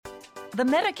The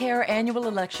Medicare annual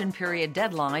election period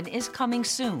deadline is coming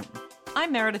soon.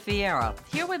 I'm Meredith Vieira,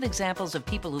 here with examples of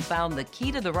people who found the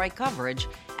key to the right coverage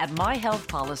at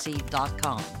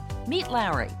myhealthpolicy.com. Meet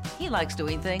Larry. He likes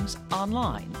doing things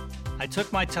online. I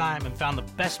took my time and found the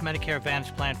best Medicare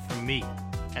Advantage plan for me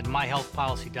at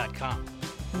myhealthpolicy.com.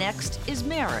 Next is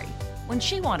Mary. When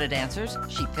she wanted answers,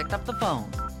 she picked up the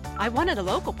phone. I wanted a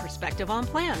local perspective on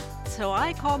plan, so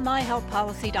I called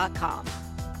myhealthpolicy.com.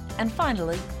 And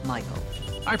finally, Michael.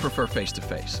 I prefer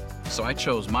face-to-face, so I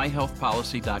chose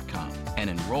myhealthpolicy.com and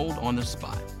enrolled on the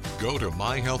spot. Go to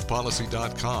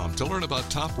myhealthpolicy.com to learn about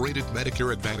top-rated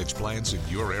Medicare Advantage plans in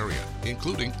your area,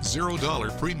 including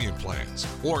 $0 premium plans.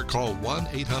 Or call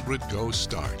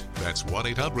 1-800-GO-START. That's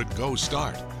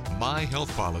 1-800-GO-START.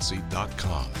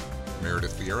 myhealthpolicy.com.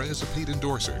 Meredith Vieira is a paid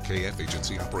endorser. KF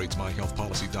Agency operates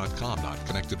myhealthpolicy.com, not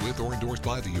connected with or endorsed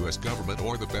by the U.S. government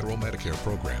or the federal Medicare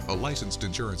program. A licensed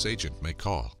insurance agent may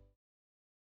call.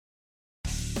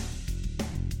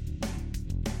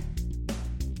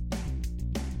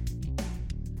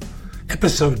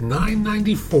 Episode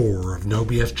 994 of No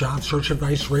BS Job Search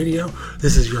Advice Radio.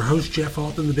 This is your host, Jeff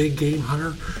Altman, the Big Game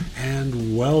Hunter,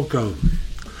 and welcome.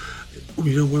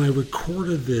 You know, when I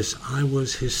recorded this, I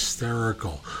was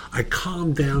hysterical. I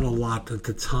calmed down a lot at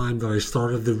the time that I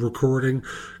started the recording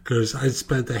because I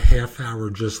spent a half hour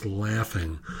just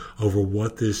laughing over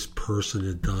what this person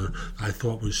had done. I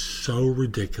thought was so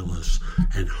ridiculous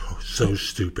and so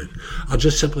stupid. I'll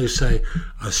just simply say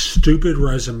a stupid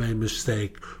resume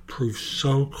mistake proves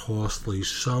so costly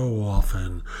so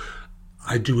often.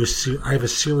 I have a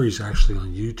series actually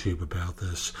on YouTube about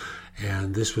this,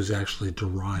 and this was actually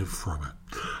derived from it.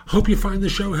 Hope you find the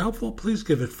show helpful. Please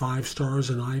give it 5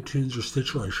 stars in iTunes or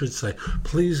Stitcher. I should say,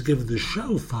 please give the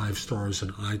show 5 stars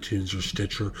in iTunes or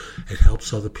Stitcher. It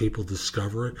helps other people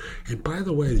discover it. And by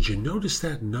the way, did you notice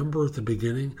that number at the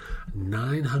beginning?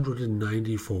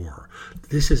 994.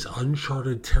 This is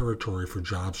uncharted territory for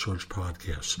job search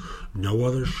podcasts. No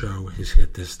other show has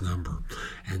hit this number.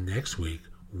 And next week,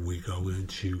 we go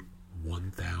into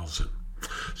 1,000.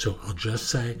 So I'll just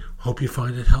say, hope you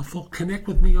find it helpful. Connect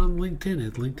with me on LinkedIn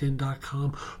at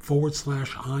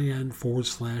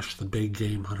linkedin.com/IN/The Big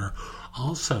Game Hunter.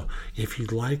 Also, if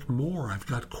you'd like more, I've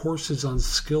got courses on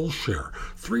Skillshare.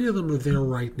 3 of them are there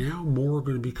right now. More are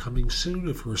going to be coming soon.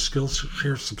 If you're a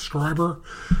Skillshare subscriber,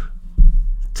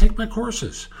 take my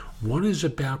courses. One is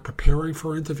about preparing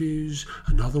for interviews.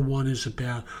 Another one is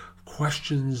about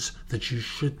questions that you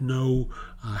should know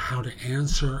how to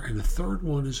answer, and the third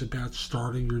one is about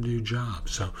starting your new job.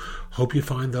 So hope you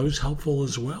find those helpful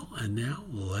as well. And now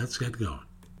let's get going.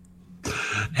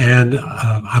 And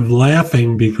I'm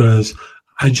laughing because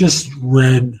I just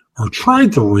read or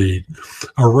tried to read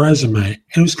a resume.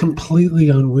 It was completely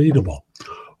unreadable.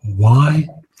 Why?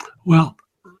 Well,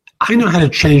 I know how to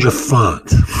change a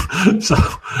font. So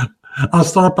I'll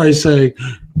start by saying,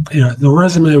 the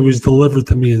resume was delivered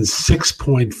to me in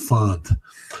 6-point font,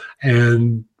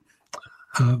 and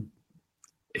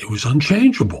it was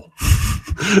unchangeable.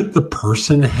 The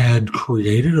person had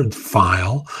created a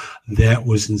file that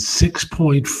was in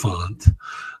 6-point font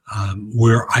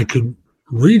where I could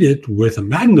read it with a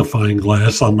magnifying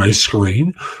glass on my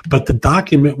screen, but the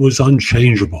document was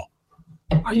unchangeable.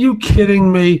 Are you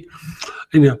kidding me?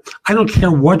 I don't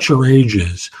care what your age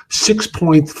is.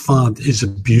 6-point font is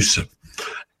abusive.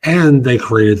 And they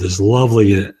created this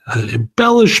lovely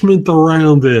embellishment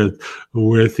around it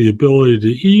with the ability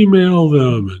to email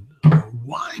them. And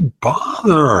why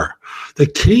bother? The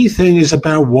key thing is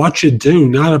about what you do,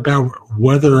 not about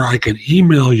whether I can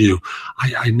email you.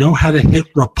 I know how to hit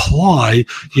reply.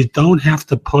 You don't have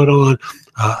to put on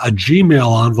a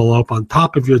Gmail envelope on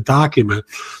top of your document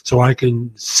so I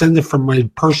can send it from my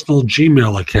personal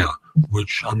Gmail account,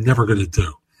 which I'm never going to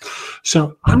do.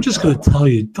 So I'm just going to tell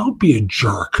you, don't be a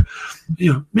jerk.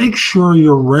 Make sure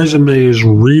your resume is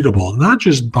readable, not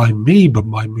just by me, but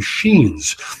by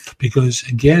machines. Because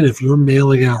again, if you're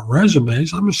mailing out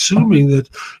resumes, I'm assuming that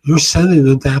you're sending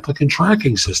them to applicant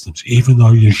tracking systems, even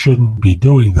though you shouldn't be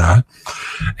doing that.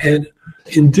 And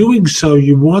in doing so,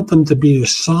 you want them to be a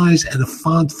size and a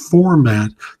font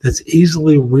format that's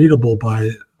easily readable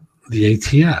by the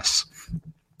ATS.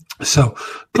 So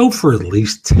go for at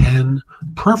least 10,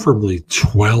 preferably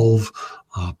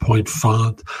 12-point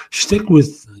font. Stick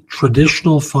with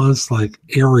traditional fonts like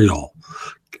Arial,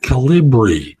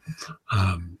 Calibri,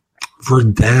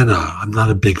 Verdana. I'm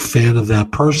not a big fan of that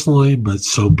personally, but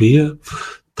so be it.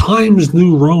 Times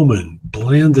New Roman,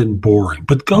 bland and boring.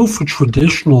 But go for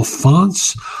traditional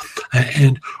fonts,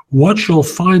 and what you'll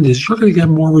find is you're going to get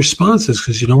more responses,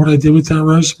 because you know what I did with that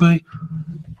resume?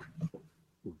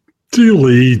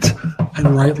 Delete.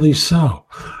 And rightly so.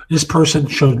 This person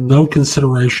showed no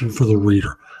consideration for the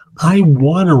reader. I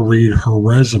want to read her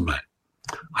resume.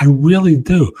 I really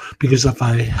do, because if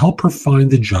I help her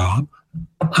find the job,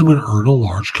 I'm going to earn a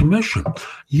large commission.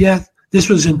 Yet, this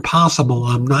was impossible.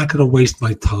 I'm not going to waste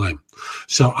my time.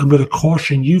 So I'm going to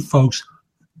caution you folks,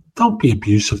 don't be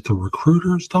abusive to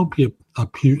recruiters. Don't be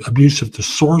abusive to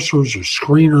sourcers or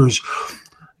screeners.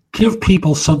 Give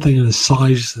people something in a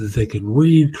size that they can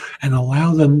read and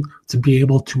allow them to be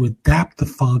able to adapt the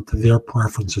font to their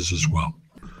preferences as well.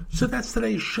 So that's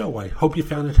today's show. I hope you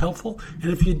found it helpful.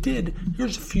 And if you did,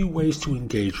 here's a few ways to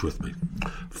engage with me.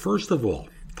 First of all,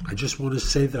 I just want to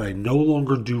say that I no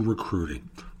longer do recruiting.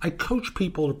 I coach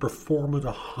people to perform at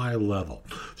a high level.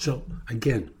 So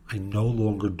again, I no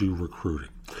longer do recruiting.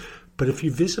 But if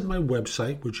you visit my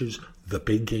website, which is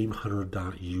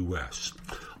thebiggamehunter.us,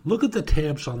 look at the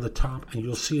tabs on the top and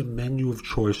you'll see a menu of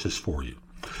choices for you.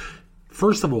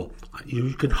 First of all,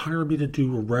 you can hire me to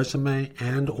do a resume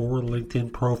and or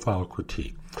LinkedIn profile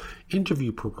critique,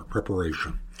 interview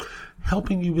preparation,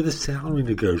 helping you with a salary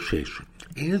negotiation,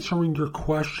 answering your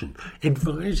question,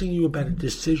 advising you about a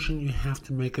decision you have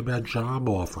to make about job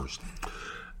offers.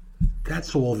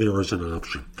 That's all there is an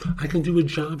option. I can do a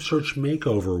job search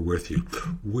makeover with you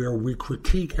where we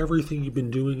critique everything you've been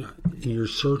doing in your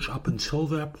search up until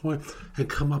that point and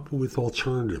come up with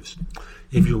alternatives.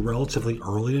 If you're relatively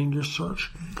early in your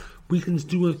search, we can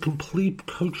do a complete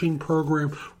coaching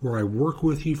program where I work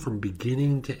with you from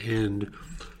beginning to end.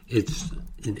 It's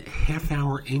in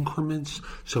half-hour increments,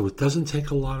 so it doesn't take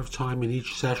a lot of time in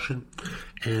each session,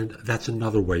 and that's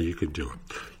another way you can do it.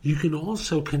 You can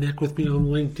also connect with me on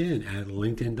LinkedIn at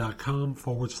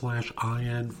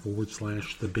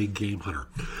linkedin.com/IN/The Big Game Hunter.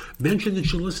 Mention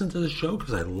that you listen to the show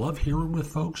because I love hearing with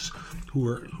folks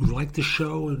who like the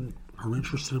show and are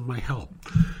interested in my help.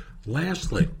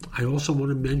 Lastly, I also want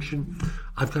to mention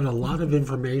I've got a lot of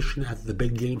information at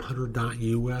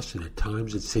thebiggamehunter.us, and at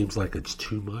times it seems like it's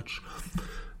too much.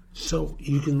 So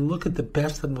you can look at the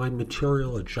best of my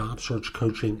material at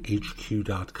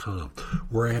JobSearchCoachingHQ.com,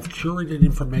 where I have curated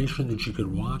information that you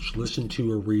can watch, listen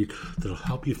to, or read that'll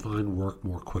help you find work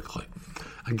more quickly.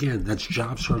 Again, that's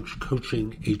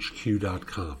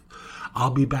JobSearchCoachingHQ.com. I'll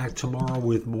be back tomorrow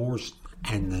with more,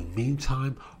 and in the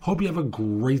meantime, hope you have a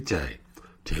great day.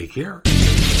 Take care.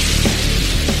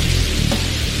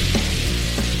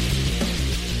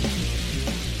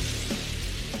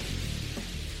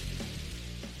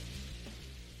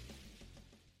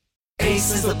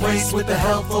 Ace is the place with the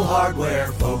helpful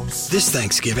hardware, folks. This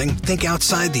Thanksgiving, think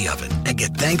outside the oven and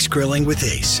get Thanks Grilling with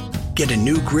Ace. Get a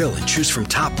new grill and choose from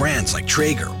top brands like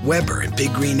Traeger, Weber, and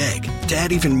Big Green Egg to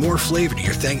add even more flavor to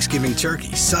your Thanksgiving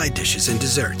turkey, side dishes, and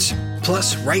desserts.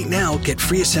 Plus, right now, get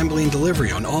free assembly and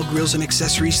delivery on all grills and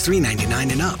accessories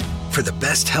 $3.99 and up. For the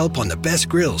best help on the best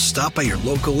grills, stop by your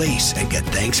local Ace and get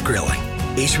Thanks Grilling.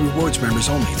 Ace Rewards members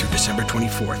only through December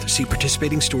 24th. See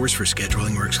participating stores for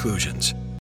scheduling or exclusions.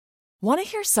 Want to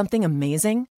hear something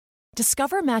amazing?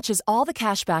 Discover matches all the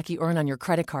cash back you earn on your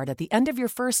credit card at the end of your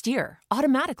first year,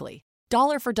 automatically,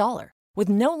 dollar for dollar, with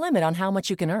no limit on how much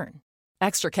you can earn.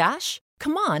 Extra cash?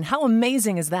 Come on, how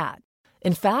amazing is that?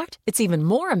 In fact, it's even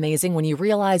more amazing when you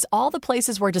realize all the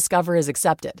places where Discover is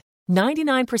accepted.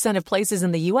 99% of places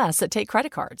in the U.S. that take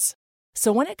credit cards.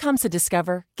 So when it comes to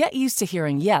Discover, get used to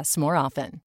hearing yes more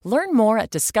often. Learn more at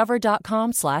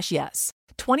discover.com/yes.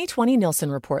 2020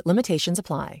 Nielsen Report limitations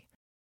apply.